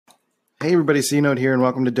Hey everybody, C-Note here, and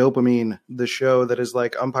welcome to Dopamine, the show that is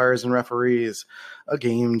like umpires and referees, a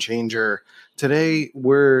game changer. Today,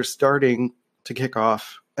 we're starting to kick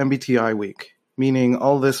off MBTI week, meaning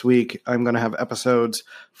all this week, I'm going to have episodes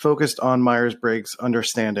focused on Myers-Briggs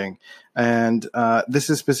understanding. And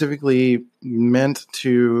this is specifically meant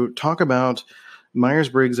to talk about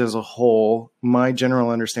Myers-Briggs as a whole, my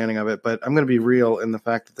general understanding of it, but I'm going to be real in the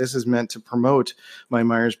fact that this is meant to promote my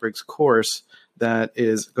Myers-Briggs course that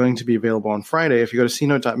is going to be available on Friday. If you go to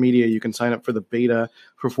cnote.media, you can sign up for the beta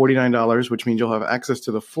for $49, which means you'll have access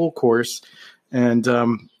to the full course and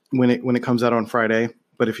when it comes out on Friday.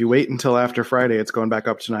 But if you wait until after Friday, it's going back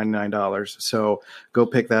up to $99. So go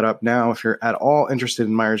pick that up now if you're at all interested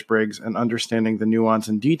in Myers-Briggs and understanding the nuance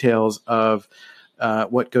and details of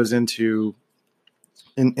what goes into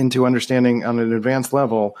understanding on an advanced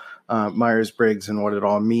level Myers-Briggs and what it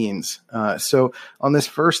all means. So on this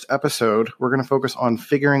first episode, we're going to focus on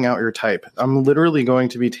figuring out your type. I'm literally going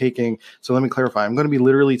to be taking, so let me clarify, I'm going to be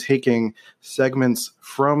literally taking segments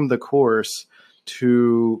from the course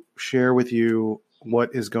to share with you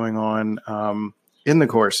what is going on in the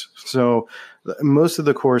course. So most of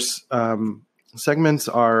the course segments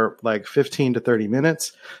are like 15 to 30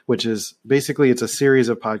 minutes, which is basically, it's a series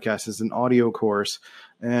of podcasts. It's an audio course.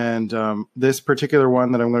 And this particular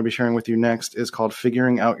one that I'm going to be sharing with you next is called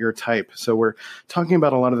Figuring Out Your Type. So we're talking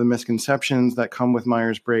about a lot of the misconceptions that come with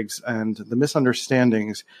Myers-Briggs and the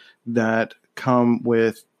misunderstandings that come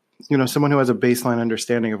with, someone who has a baseline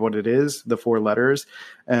understanding of what it is, the four letters,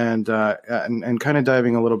 and kind of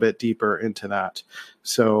diving a little bit deeper into that.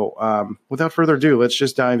 So without further ado, let's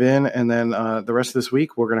just dive in. And then the rest of this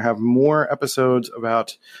week, we're going to have more episodes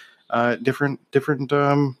about different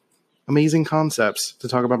amazing concepts to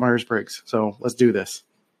talk about Myers-Briggs. So let's do this.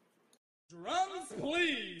 Drums,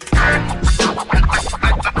 please.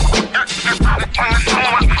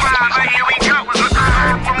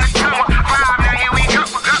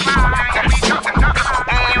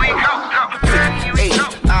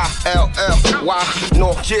 Why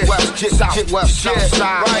north, west, south,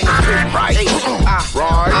 side, right,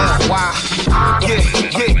 why, yeah,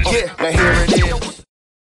 now here it is.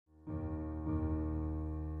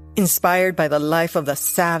 Inspired by the life of the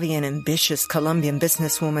savvy and ambitious Colombian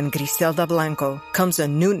businesswoman Griselda Blanco comes a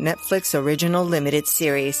new Netflix original limited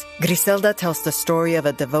series. Griselda tells the story of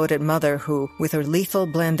a devoted mother who, with her lethal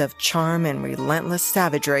blend of charm and relentless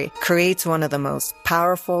savagery, creates one of the most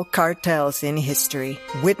powerful cartels in history.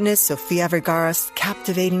 Witness Sofia Vergara's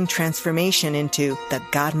captivating transformation into the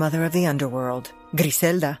godmother of the underworld.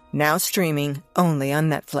 Griselda, now streaming only on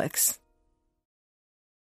Netflix.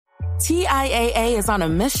 TIAA is on a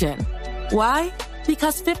mission. Why?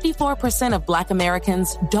 Because 54% of Black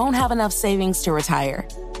Americans don't have enough savings to retire.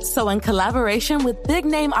 So in collaboration with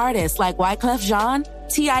big-name artists like Wyclef Jean,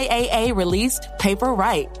 TIAA released Paper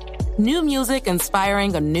Right, new music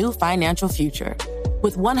inspiring a new financial future.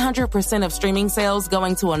 With 100% of streaming sales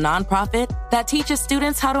going to a nonprofit that teaches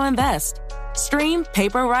students how to invest. Stream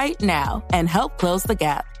Paper Right now and help close the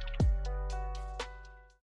gap.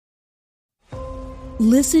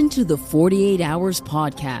 Listen to the 48 Hours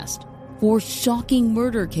podcast for shocking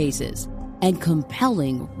murder cases and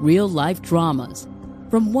compelling real-life dramas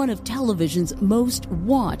from one of television's most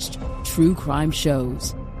watched true crime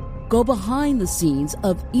shows. Go behind the scenes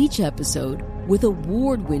of each episode with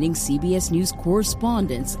award-winning CBS News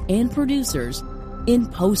correspondents and producers in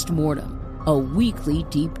Postmortem, a weekly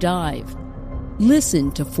deep dive.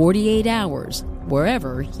 Listen to 48 Hours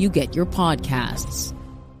wherever you get your podcasts.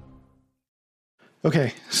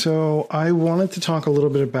 Okay, so I wanted to talk a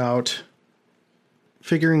little bit about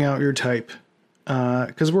figuring out your type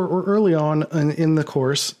because we're early on in the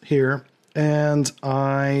course here, and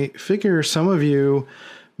I figure some of you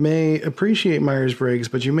may appreciate Myers-Briggs,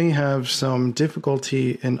 but you may have some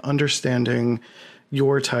difficulty in understanding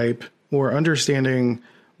your type or understanding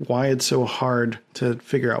why it's so hard to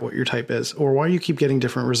figure out what your type is or why you keep getting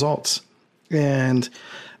different results. And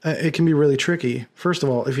it can be really tricky. First of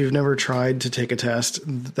all, if you've never tried to take a test,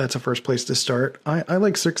 that's a first place to start. I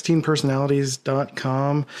like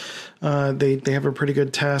 16personalities.com. They have a pretty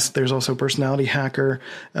good test. There's also Personality Hacker,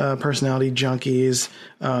 Personality Junkies.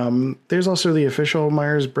 There's also the official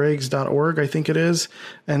Myers-Briggs.org, I think it is,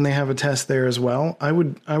 and they have a test there as well. I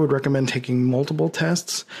would recommend taking multiple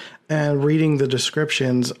tests and reading the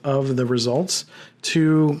descriptions of the results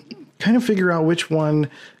to kind of figure out which one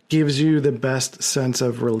gives you the best sense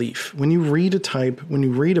of relief. When you read a type, when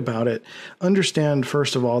you read about it, understand,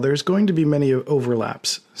 first of all, there's going to be many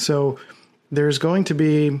overlaps. So there's going to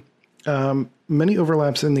be many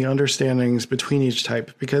overlaps in the understandings between each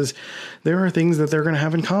type, because there are things that they're going to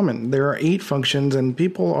have in common. There are 8 functions, and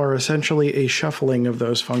people are essentially a shuffling of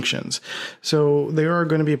those functions. So there are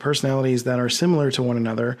going to be personalities that are similar to one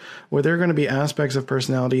another, or there are going to be aspects of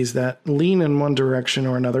personalities that lean in one direction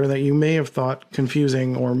or another that you may have thought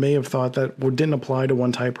confusing, or may have thought that didn't apply to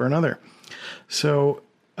one type or another. So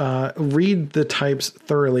read the types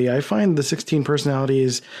thoroughly. I find the 16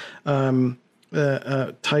 personalities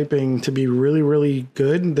typing to be really, really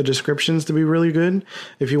good. The descriptions to be really good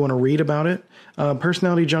if you want to read about it.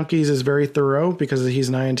 Personality Junkies is very thorough because he's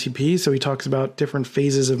an INTP, so he talks about different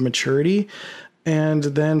phases of maturity. And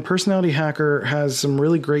then Personality Hacker has some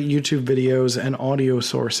really great YouTube videos and audio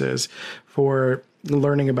sources for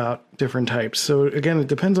learning about different types. So again, it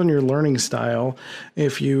depends on your learning style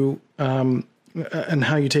if you and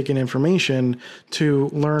how you take in information to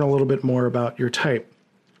learn a little bit more about your type.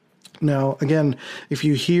 Now, again, if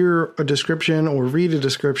you hear a description or read a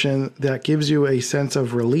description that gives you a sense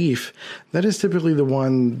of relief, that is typically the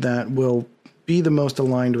one that will be the most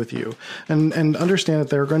aligned with you. And understand that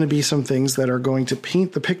there are going to be some things that are going to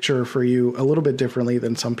paint the picture for you a little bit differently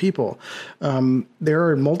than some people. There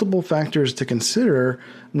are multiple factors to consider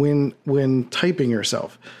when typing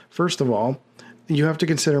yourself. First of all, you have to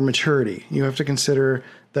consider maturity. You have to consider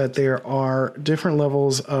that there are different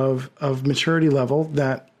levels of maturity level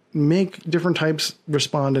that make different types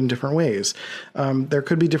respond in different ways. There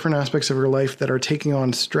could be different aspects of your life that are taking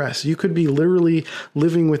on stress. You could be literally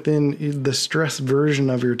living within the stress version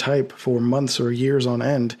of your type for months or years on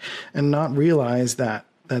end and not realize that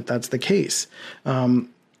that's the case.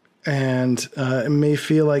 It may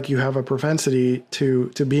feel like you have a propensity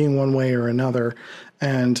to being one way or another,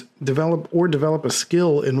 and develop a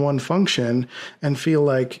skill in one function and feel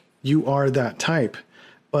like you are that type.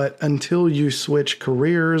 But until you switch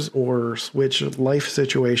careers or switch life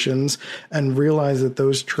situations and realize that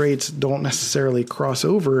those traits don't necessarily cross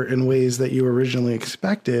over in ways that you originally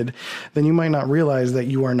expected, then you might not realize that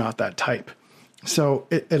you are not that type. So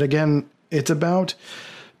it's about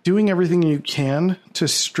doing everything you can to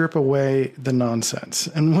strip away the nonsense.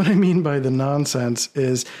 And what I mean by the nonsense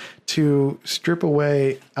is to strip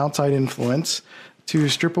away outside influence, to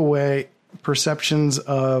strip away perceptions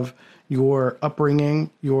of your upbringing,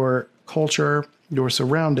 your culture, your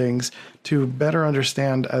surroundings, to better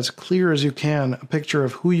understand as clear as you can a picture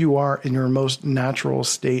of who you are in your most natural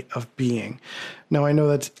state of being. Now, I know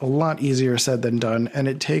that's a lot easier said than done, and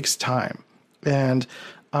it takes time. And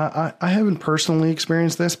I haven't personally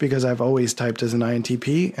experienced this because I've always typed as an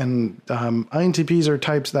INTP, and INTPs are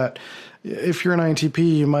types that if you're an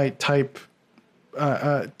INTP, you might type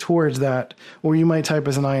towards that, or you might type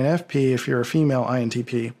as an INFP if you're a female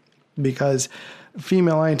INTP, because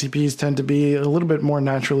female INTPs tend to be a little bit more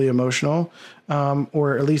naturally emotional,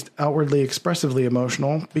 or at least outwardly expressively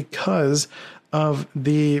emotional, because of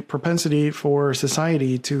the propensity for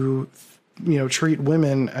society to, treat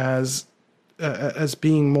women as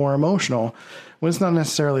being more emotional, when it's not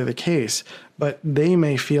necessarily the case. But they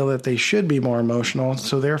may feel that they should be more emotional,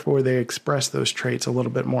 so therefore they express those traits a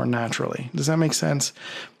little bit more naturally. Does that make sense?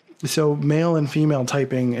 So male and female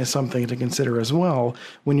typing is something to consider as well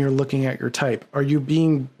when you're looking at your type. Are you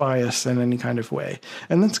being biased in any kind of way?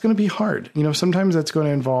 And that's going to be hard. Sometimes that's going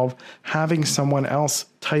to involve having someone else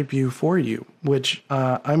type you for you, which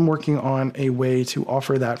I'm working on a way to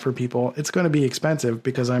offer that for people. It's going to be expensive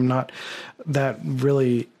because I'm not that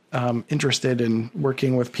really interested in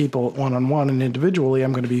working with people one-on-one and individually.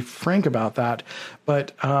 I'm going to be frank about that.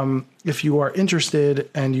 But if you are interested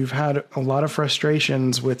and you've had a lot of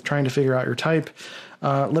frustrations with trying to figure out your type,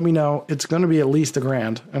 let me know. It's going to be at least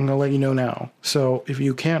 $1,000. I'm going to let you know now. So if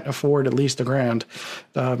you can't afford at least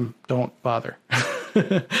 $1,000, don't bother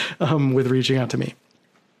with reaching out to me.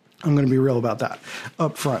 I'm going to be real about that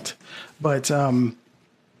up front. But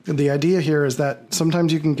the idea here is that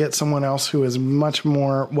sometimes you can get someone else who is much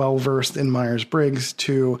more well-versed in Myers-Briggs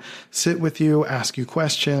to sit with you, ask you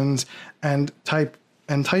questions, and type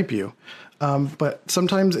you. But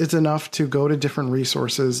sometimes it's enough to go to different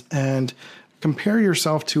resources and compare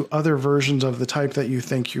yourself to other versions of the type that you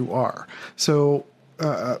think you are. So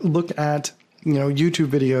look at YouTube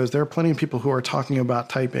videos. There are plenty of people who are talking about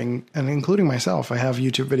typing, and including myself. I have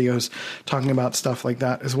YouTube videos talking about stuff like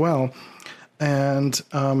that as well. And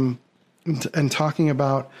talking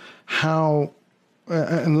about how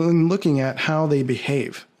and looking at how they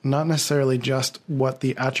behave, not necessarily just what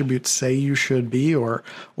the attributes say you should be or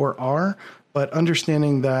are, but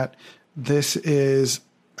understanding that this is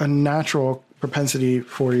a natural propensity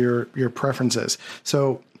for your preferences.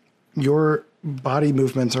 So your body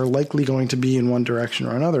movements are likely going to be in one direction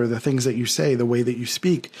or another. The things that you say, the way that you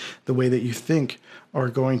speak, the way that you think are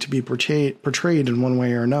going to be portrayed in one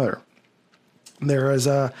way or another. There is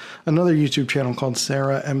another YouTube channel called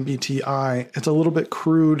Sarah MBTI. It's a little bit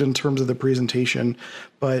crude in terms of the presentation,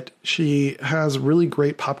 but she has really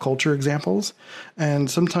great pop culture examples. And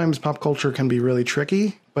sometimes pop culture can be really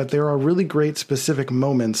tricky, but there are really great specific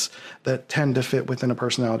moments that tend to fit within a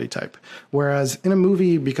personality type. Whereas in a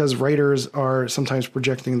movie, because writers are sometimes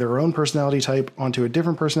projecting their own personality type onto a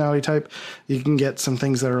different personality type, you can get some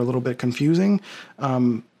things that are a little bit confusing.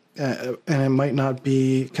 And it might not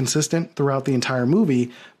be consistent throughout the entire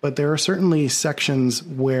movie, but there are certainly sections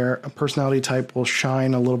where a personality type will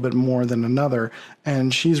shine a little bit more than another.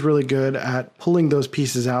 And she's really good at pulling those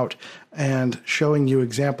pieces out and showing you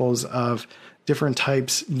examples of different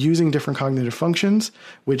types using different cognitive functions,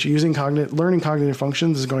 which learning cognitive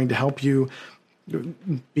functions is going to help you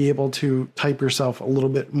be able to type yourself a little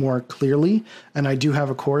bit more clearly. And I do have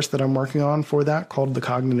a course that I'm working on for that called the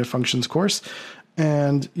Cognitive Functions course.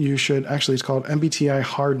 And you should actually, it's called MBTI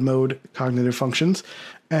Hard Mode Cognitive Functions.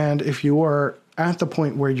 And if you are at the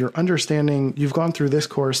point where you're understanding, you've gone through this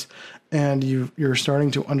course and you're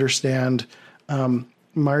starting to understand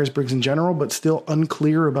Myers-Briggs in general, but still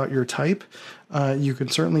unclear about your type, you can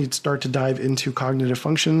certainly start to dive into cognitive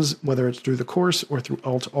functions, whether it's through the course or through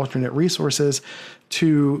alternate resources,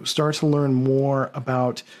 to start to learn more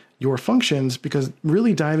about your functions, because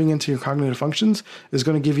really diving into your cognitive functions is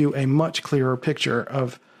going to give you a much clearer picture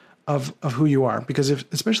of who you are. Because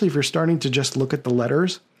especially if you're starting to just look at the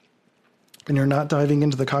letters and you're not diving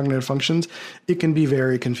into the cognitive functions, it can be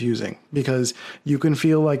very confusing, because you can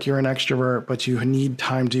feel like you're an extrovert, but you need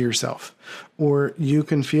time to yourself. Or you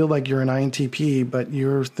can feel like you're an INTP, but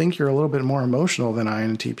you think you're a little bit more emotional than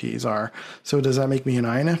INTPs are. So does that make me an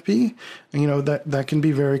INFP? And, that can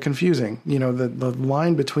be very confusing. The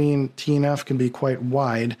line between T and F can be quite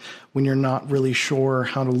wide when you're not really sure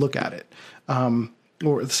how to look at it.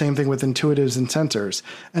 Or the same thing with intuitives and sensors.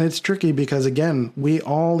 And it's tricky because, again, we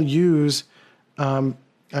all use,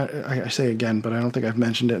 I say again, but I don't think I've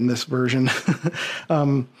mentioned it in this version.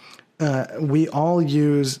 We all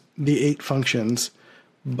use the 8 functions,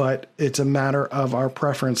 but it's a matter of our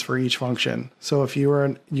preference for each function. So if you are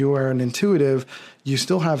an intuitive, you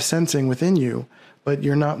still have sensing within you, but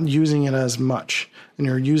you're not using it as much, and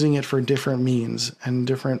you're using it for different means and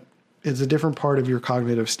it's a different part of your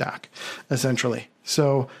cognitive stack, essentially.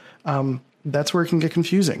 So that's where it can get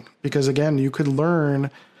confusing, because, again, you could learn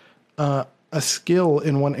a skill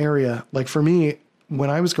in one area. Like for me, when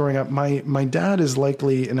I was growing up, my dad is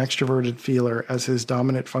likely an extroverted feeler as his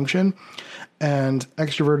dominant function, and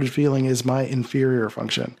extroverted feeling is my inferior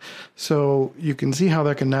function. So you can see how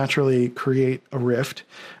that can naturally create a rift.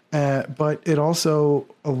 But it also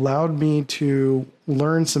allowed me to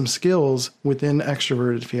learn some skills within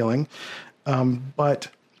extroverted feeling, but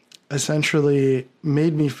essentially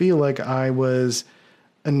made me feel like I was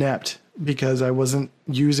inept because I wasn't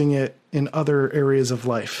using it in other areas of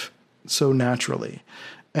life so naturally.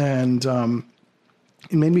 And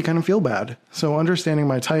it made me kind of feel bad. So understanding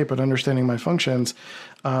my type and understanding my functions,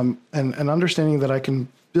 and understanding that I can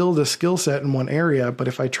build a skill set in one area, but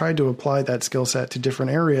if I tried to apply that skill set to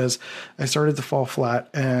different areas, I started to fall flat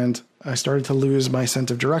and I started to lose my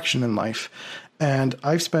sense of direction in life. And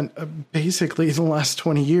I've spent basically the last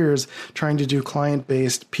 20 years trying to do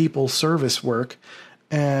client-based people service work.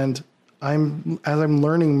 And as I'm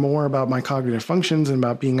learning more about my cognitive functions and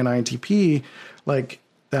about being an INTP, like,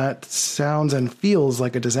 that sounds and feels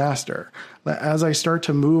like a disaster. As I start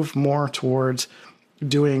to move more towards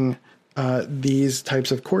doing these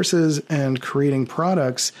types of courses and creating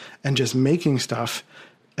products and just making stuff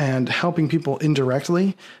and helping people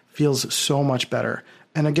indirectly, feels so much better.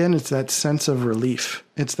 And again, it's that sense of relief.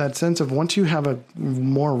 It's that sense of, once you have a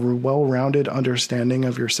more well-rounded understanding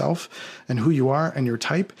of yourself and who you are and your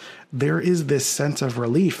type, there is this sense of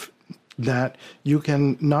relief that you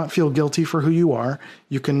can not feel guilty for who you are.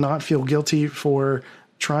 You can not feel guilty for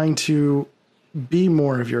trying to be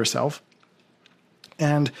more of yourself,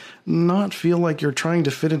 and not feel like you're trying to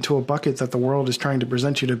fit into a bucket that the world is trying to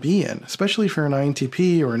present you to be in, especially if you're an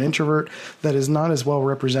INTP or an introvert that is not as well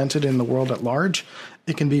represented in the world at large.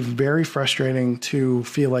 It can be very frustrating to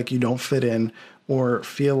feel like you don't fit in, or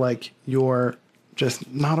feel like you're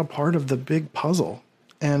just not a part of the big puzzle.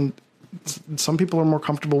 And some people are more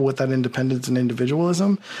comfortable with that independence and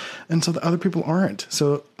individualism, and so the other people aren't.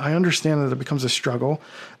 So I understand that it becomes a struggle.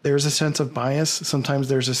 There's a sense of bias. Sometimes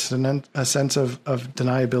there's a sense of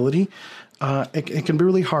deniability. It can be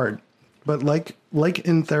really hard. But like like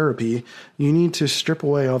in therapy, you need to strip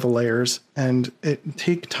away all the layers and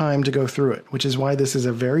take time to go through it, which is why this is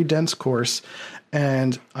a very dense course.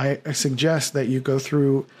 And I suggest that you go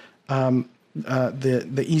through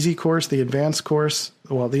the easy course, the advanced course.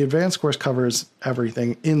 Well, the advanced course covers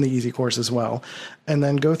everything in the easy course as well. And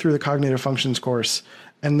then go through the cognitive functions course.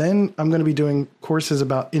 And then I'm going to be doing courses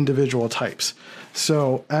about individual types.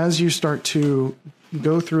 So as you start to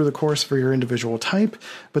go through the course for your individual type,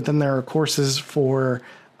 but then there are courses for,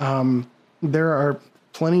 there are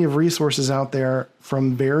plenty of resources out there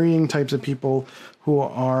from varying types of people who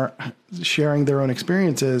are sharing their own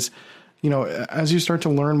experiences. You know, as you start to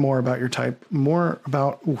learn more about your type, more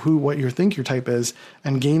about what you think your type is,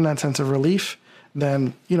 and gain that sense of relief,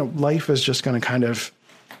 then, you know, life is just going to kind of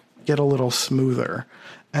get a little smoother,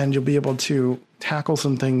 and you'll be able to tackle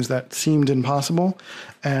some things that seemed impossible.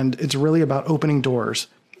 And it's really about opening doors.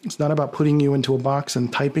 It's not about putting you into a box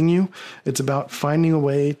and typing you. It's about finding a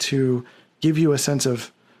way to give you a sense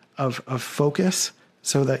of focus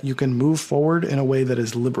so that you can move forward in a way that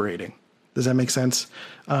is liberating. Does that make sense?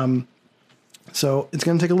 So it's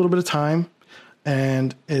going to take a little bit of time,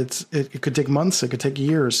 and it could take months. It could take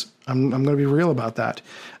years. I'm going to be real about that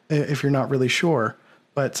if you're not really sure.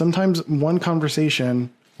 But sometimes one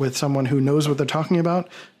conversation with someone who knows what they're talking about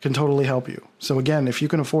can totally help you. So again, if you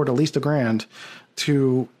can afford at least $1,000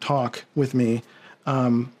 to talk with me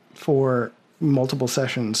for multiple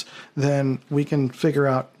sessions, then we can figure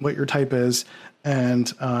out what your type is,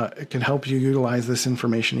 and it can help you utilize this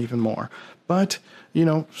information even more. But, you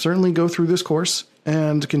know, certainly go through this course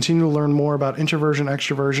and continue to learn more about introversion,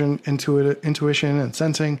 extroversion, intuition, and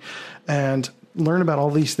sensing, and learn about all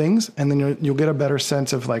these things. And then you'll get a better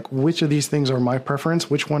sense of like, which of these things are my preference,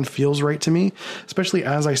 which one feels right to me, especially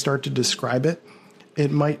as I start to describe it.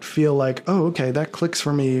 It might feel like, oh, okay, that clicks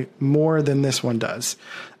for me more than this one does.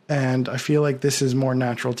 And I feel like this is more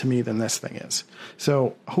natural to me than this thing is.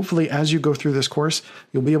 So hopefully as you go through this course,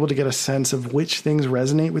 you'll be able to get a sense of which things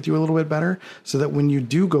resonate with you a little bit better, so that when you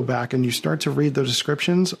do go back and you start to read the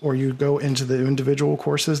descriptions, or you go into the individual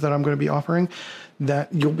courses that I'm going to be offering,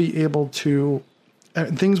 that you'll be able to,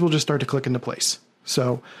 things will just start to click into place.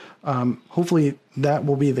 So hopefully that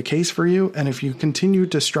will be the case for you. And if you continue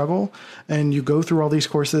to struggle and you go through all these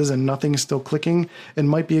courses and nothing is still clicking, it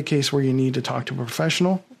might be a case where you need to talk to a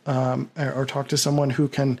professional or talk to someone who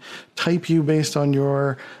can type you based on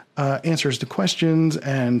your answers to questions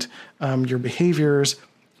and your behaviors.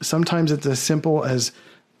 Sometimes it's as simple as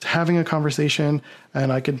having a conversation,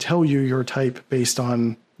 and I can tell you your type based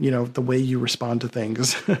on, you know, the way you respond to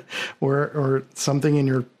things or something in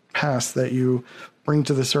your past that you bring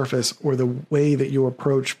to the surface, or the way that you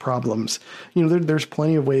approach problems. You know, there's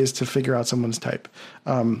plenty of ways to figure out someone's type.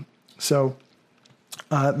 So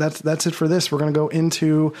that's it for this. We're going to get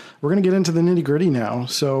into the nitty gritty now.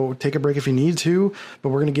 So take a break if you need to, but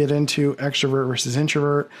we're going to get into extrovert versus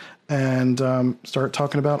introvert, and start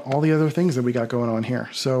talking about all the other things that we got going on here.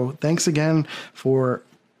 So thanks again for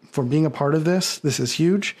being a part of this. This is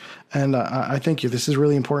huge. And I thank you. This is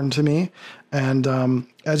really important to me. And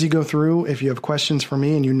as you go through, if you have questions for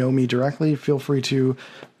me and you know me directly, feel free to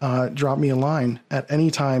drop me a line at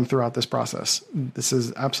any time throughout this process. This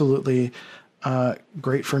is absolutely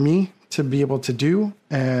great for me to be able to do.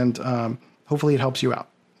 And hopefully it helps you out.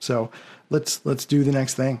 So let's do the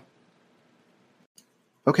next thing.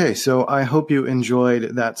 Okay, so I hope you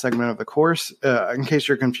enjoyed that segment of the course. In case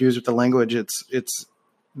you're confused with the language,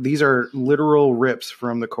 these are literal rips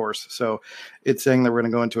from the course. So it's saying that we're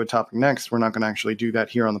going to go into a topic next. We're not going to actually do that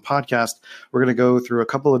here on the podcast. We're going to go through a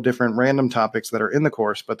couple of different random topics that are in the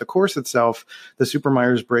course. But the course itself, the Super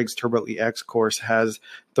Myers-Briggs Turbo EX course, has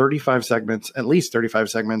 35 segments, at least 35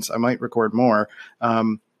 segments. I might record more.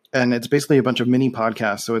 And it's basically a bunch of mini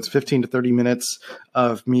podcasts. So it's 15 to 30 minutes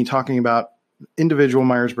of me talking about individual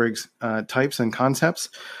Myers-Briggs types and concepts,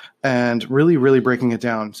 and really, really breaking it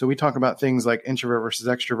down. So we talk about things like introvert versus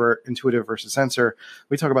extrovert, intuitive versus sensor.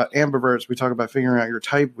 We talk about ambiverts. We talk about figuring out your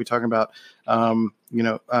type. We talk about,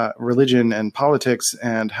 religion and politics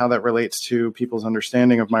and how that relates to people's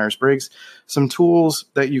understanding of Myers-Briggs. Some tools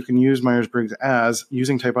that you can use Myers-Briggs as,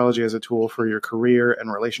 using typology as a tool for your career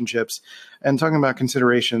and relationships, and talking about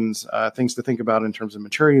considerations, things to think about in terms of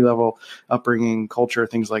maturity level, upbringing, culture,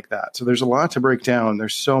 things like that. So there's a lot to break down.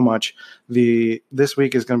 There's so much. This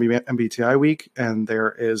week is going to be MBTI week, and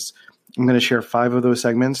I'm going to share 5 of those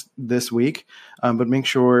segments this week, but make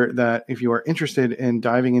sure that if you are interested in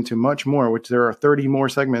diving into much more, which there are 30 more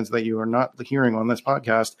segments that you are not hearing on this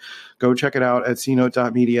podcast, go check it out at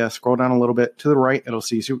cnote.media. Scroll down a little bit to the right. It'll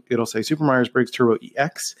say Super Myers-Briggs Turbo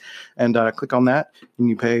EX, and click on that, and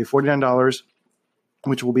you pay $49.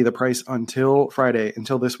 which will be the price until Friday,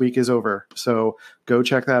 until this week is over. So go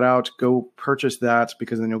check that out. Go purchase that,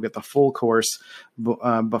 because then you'll get the full course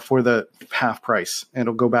before the half price. And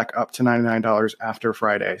it'll go back up to $99 after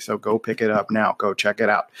Friday. So go pick it up now. Go check it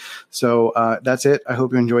out. So that's it. I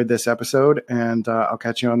hope you enjoyed this episode, and I'll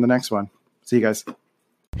catch you on the next one. See you guys.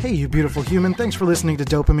 Hey, you beautiful human. Thanks for listening to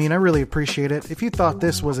Dopamine. I really appreciate it. If you thought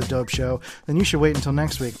this was a dope show, then you should wait until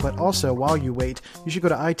next week. But also, while you wait, you should go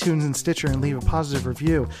to iTunes and Stitcher and leave a positive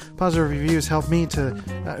review. Positive reviews help me to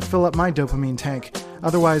fill up my dopamine tank.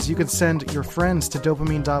 Otherwise, you can send your friends to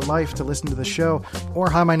dopamine.life to listen to the show, or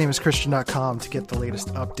hi, my name is Christian.com to get the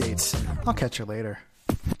latest updates. I'll catch you later.